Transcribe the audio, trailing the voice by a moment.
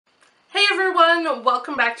everyone,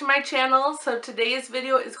 welcome back to my channel. So today's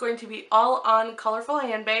video is going to be all on colorful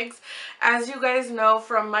handbags. As you guys know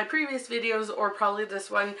from my previous videos, or probably this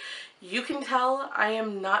one, you can tell I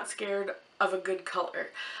am not scared of a good color.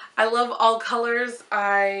 I love all colors.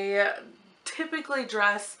 I typically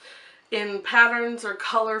dress in patterns or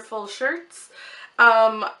colorful shirts.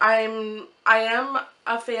 I am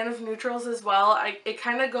a fan of neutrals as well. It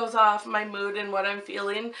kind of goes off my mood and what I'm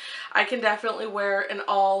feeling. I can definitely wear an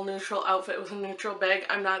all neutral outfit with a neutral bag.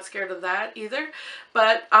 I'm not scared of that either.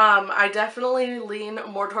 But I definitely lean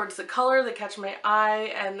more towards the color. They catch my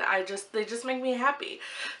eye and they just make me happy.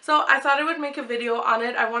 So I thought I would make a video on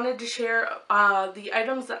it. I wanted to share the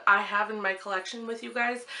items that I have in my collection with you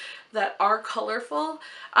guys that are colorful,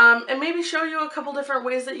 and maybe show you a couple different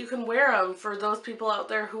ways that you can wear them for those people out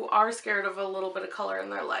there who are scared of a little bit of color in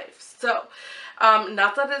their life. So,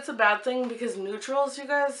 not that it's a bad thing, because neutrals, you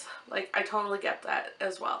guys, like, I totally get that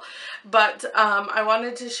as well. But I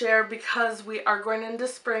wanted to share because we are going into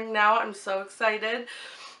spring now. I'm so excited.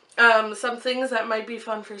 Some things that might be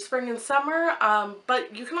fun for spring and summer,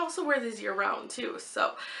 but you can also wear these year round too.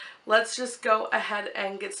 So let's just go ahead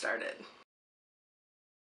and get started.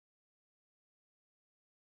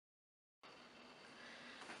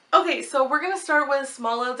 Okay, so we're going to start with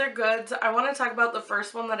small leather goods. I want to talk about the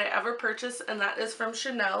first one that I ever purchased, and that is from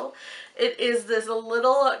Chanel. It is this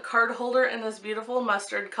little card holder in this beautiful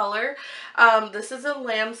mustard color. This is in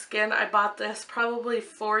lambskin. I bought this probably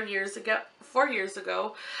 4 years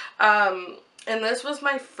ago. And this was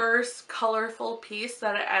my first colorful piece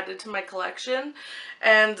that I added to my collection.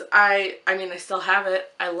 And I mean, I still have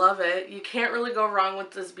it. I love it. You can't really go wrong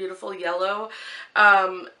with this beautiful yellow.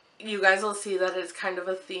 You guys will see that it's kind of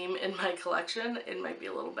a theme in my collection. It might be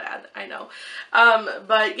a little bad, I know.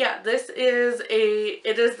 But yeah, it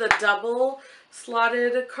is the double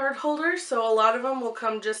slotted card holder. So a lot of them will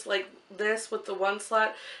come just like this with the one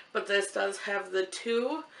slot, but this does have the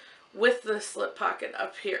two with the slip pocket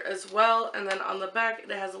up here as well. And then on the back,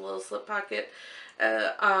 it has a little slip pocket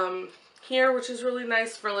here, which is really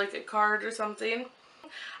nice for like a card or something.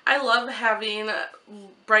 I love having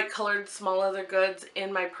bright colored small leather goods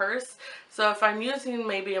in my purse. So if I'm using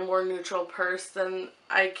maybe a more neutral purse, then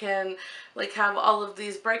I can like have all of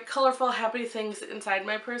these bright, colorful, happy things inside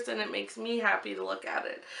my purse, and it makes me happy to look at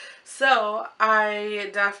it. So I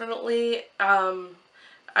definitely,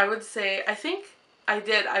 I would say, I think I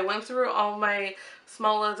did. I went through all my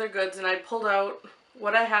small leather goods and I pulled out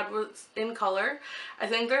what I had was in color. I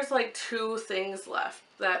think there's like 2 things left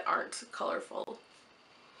that aren't colorful.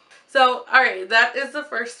 So, alright, that is the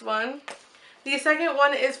first one. The second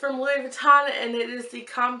one is from Louis Vuitton, and it is the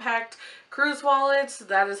compact cruise wallet.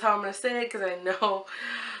 That is how I'm going to say it, because I know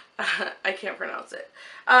I can't pronounce it.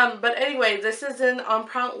 But anyway, this is in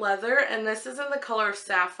empreinte leather, and this is in the color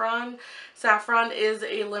saffron. Saffron is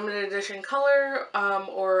a limited edition color,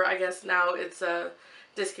 or I guess now it's a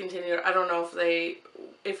discontinued. I don't know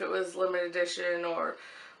if it was limited edition or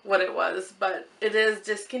what it was, but it is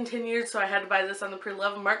discontinued, so I had to buy this on the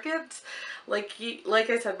pre-loved market. Like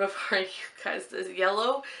I said before, you guys, this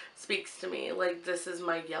yellow speaks to me. Like, this is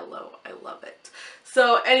my yellow. I love it.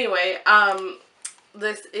 So anyway,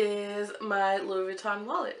 this is my Louis Vuitton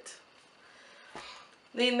wallet.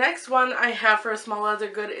 The next one I have for a small leather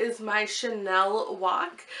good is my Chanel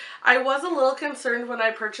walk. I was a little concerned when I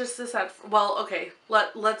purchased this well, okay,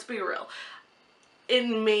 let's be real.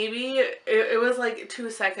 It was like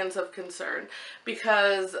 2 seconds of concern,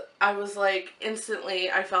 because I was like, instantly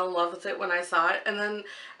I fell in love with it when I saw it. And then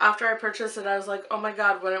after I purchased it, I was like, oh my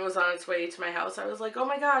god, when it was on its way to my house, I was like, oh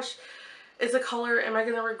my gosh, it's a color, am I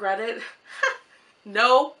gonna regret it?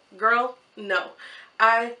 No, girl, no.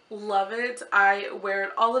 I love it. I wear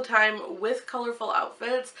it all the time with colorful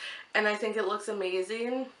outfits, and I think it looks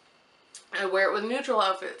amazing. I wear it with neutral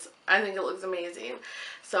outfits. I think it looks amazing.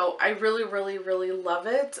 So I really, really, really love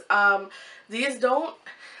it.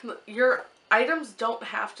 Your items don't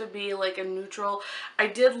have to be like a neutral. I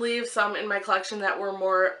did leave some in my collection that were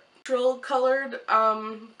more neutral colored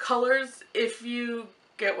colors, if you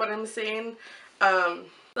get what I'm saying.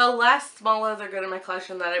 The last small leather good in my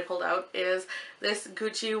collection that I pulled out is this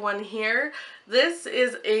Gucci one here. This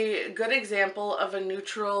is a good example of a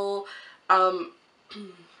neutral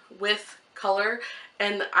with color,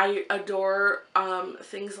 and I adore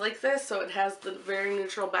things like this. So it has the very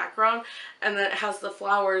neutral background, and then it has the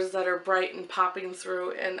flowers that are bright and popping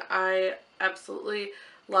through, and I absolutely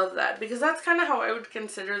love that, because that's kind of how I would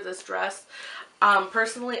consider this dress.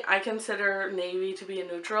 Personally, I consider navy to be a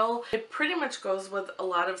neutral. It pretty much goes with a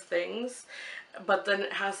lot of things, but then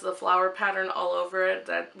it has the flower pattern all over it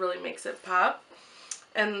that really makes it pop.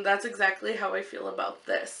 And that's exactly how I feel about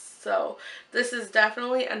this. So this is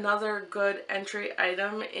definitely another good entry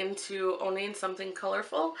item into owning something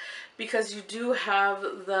colorful, because you do have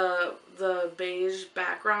the beige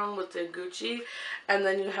background with the Gucci, and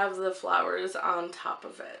then you have the flowers on top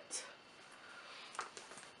of it.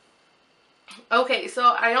 Okay,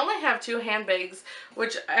 so I only have 2 handbags,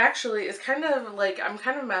 which actually is kind of like, I'm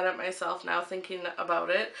kind of mad at myself now thinking about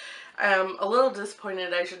it. I'm a little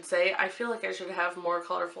disappointed, I should say. I feel like I should have more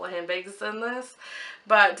colorful handbags than this.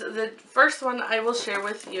 But the first one I will share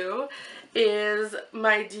with you is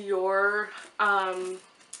my Dior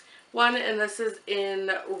one, and this is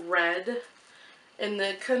in red, in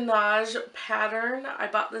the Canage pattern. I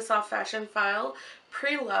bought this off Fashion File,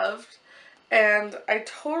 pre-loved, and I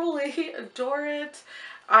totally adore it.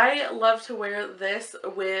 I love to wear this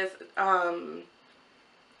with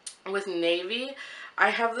navy. I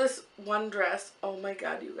have this one dress. Oh my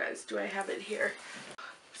god, you guys, do I have it here?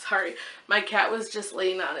 Sorry, my cat was just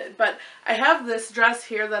laying on it. But I have this dress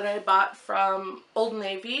here that I bought from Old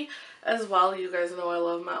Navy as well. You guys know I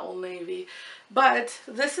love my Old Navy. But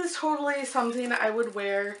this is totally something I would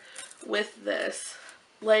wear with this.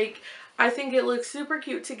 Like, I think it looks super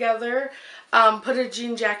cute together. Put a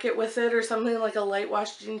jean jacket with it, or something like a light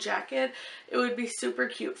wash jean jacket. It would be super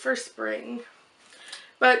cute for spring.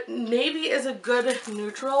 But navy is a good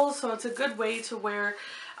neutral, so it's a good way to wear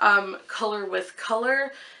color with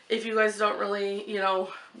color. If you guys don't really, you know,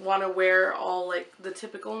 want to wear all like the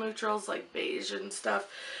typical neutrals like beige and stuff,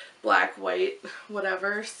 black, white,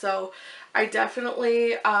 whatever. So I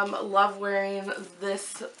definitely love wearing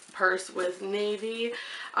this purse with navy.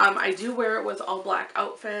 I do wear it with all black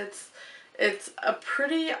outfits. It's a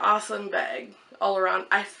pretty awesome bag all around.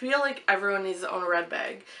 I feel like everyone needs to own a red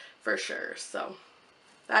bag for sure. So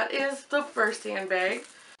that is the first handbag.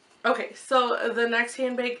 Okay, so the next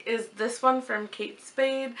handbag is this one from Kate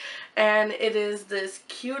Spade, and it is this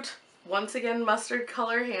cute, once again, mustard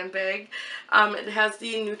color handbag. It has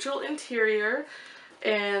the neutral interior,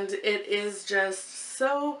 and it is just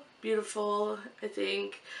so beautiful, I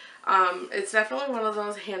think. It's definitely one of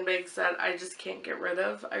those handbags that I just can't get rid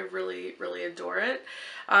of. I really, really adore it.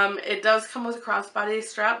 It does come with a crossbody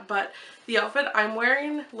strap, but the outfit I'm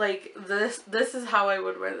wearing, like this is how I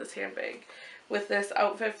would wear this handbag. With this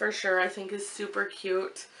outfit for sure, I think is super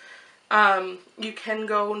cute. You can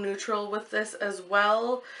go neutral with this as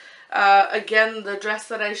well. Again, the dress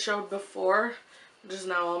that I showed before, which is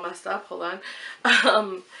now all messed up, hold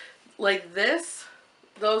on. Like this,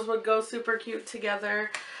 those would go super cute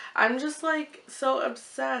together. I'm just like so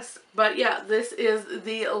obsessed. But yeah, this is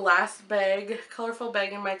the last bag, colorful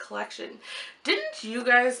bag in my collection. Didn't you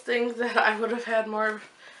guys think that I would have had more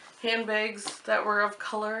handbags that were of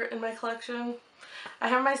color in my collection? I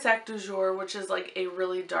have my sac du jour, which is like a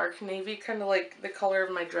really dark navy, kind of like the color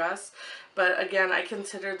of my dress. But again, I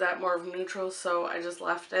considered that more of neutral, so I just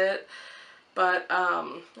left it. But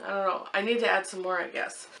I don't know. I need to add some more, I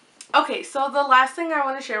guess. Okay, so the last thing I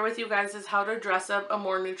want to share with you guys is how to dress up a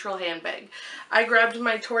more neutral handbag. I grabbed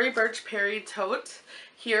my Tory Burch Perry tote.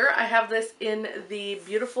 Here, I have this in the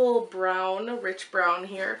beautiful brown, rich brown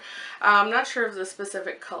here. I'm not sure of the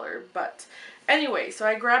specific color, but anyway, so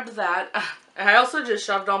I grabbed that. I also just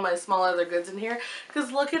shoved all my small leather goods in here,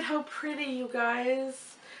 because look at how pretty, you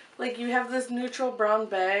guys. Like, you have this neutral brown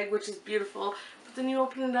bag, which is beautiful, but then you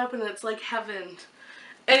open it up and it's like heaven.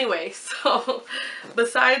 Anyway, so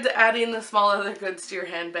besides adding the small leather goods to your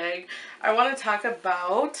handbag, I want to talk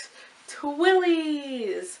about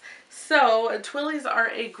twillies. So twillies are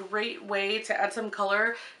a great way to add some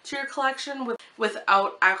color to your collection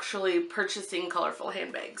without actually purchasing colorful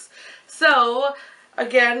handbags. So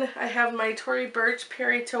again, I have my Tory Burch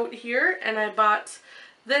Perry tote here, and I bought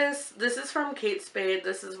this. This is from Kate Spade.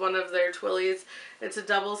 This is one of their twillies. It's a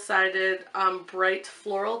double-sided bright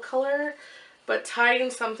floral color. But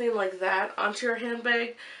tying something like that onto your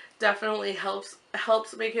handbag definitely helps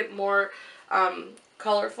make it more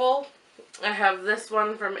colorful. I have this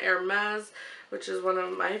one from Hermes, which is one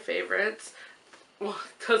of my favorites. Well,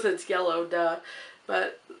 because it's yellow, duh.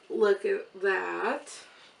 But look at that.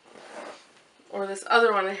 Or this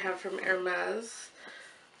other one I have from Hermes.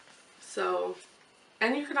 So,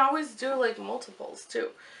 and you can always do like multiples too.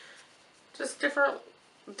 Just different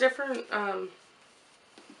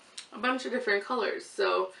a bunch of different colors.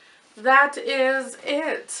 So that is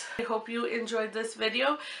it. I hope you enjoyed this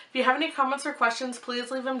video. If you have any comments or questions, please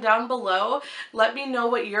leave them down below. Let me know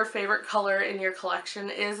what your favorite color in your collection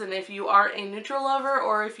is, and if you are a neutral lover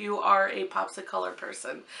or if you are a popsicolor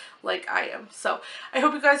person like I am. So I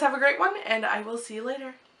hope you guys have a great one, and I will see you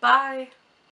later. Bye!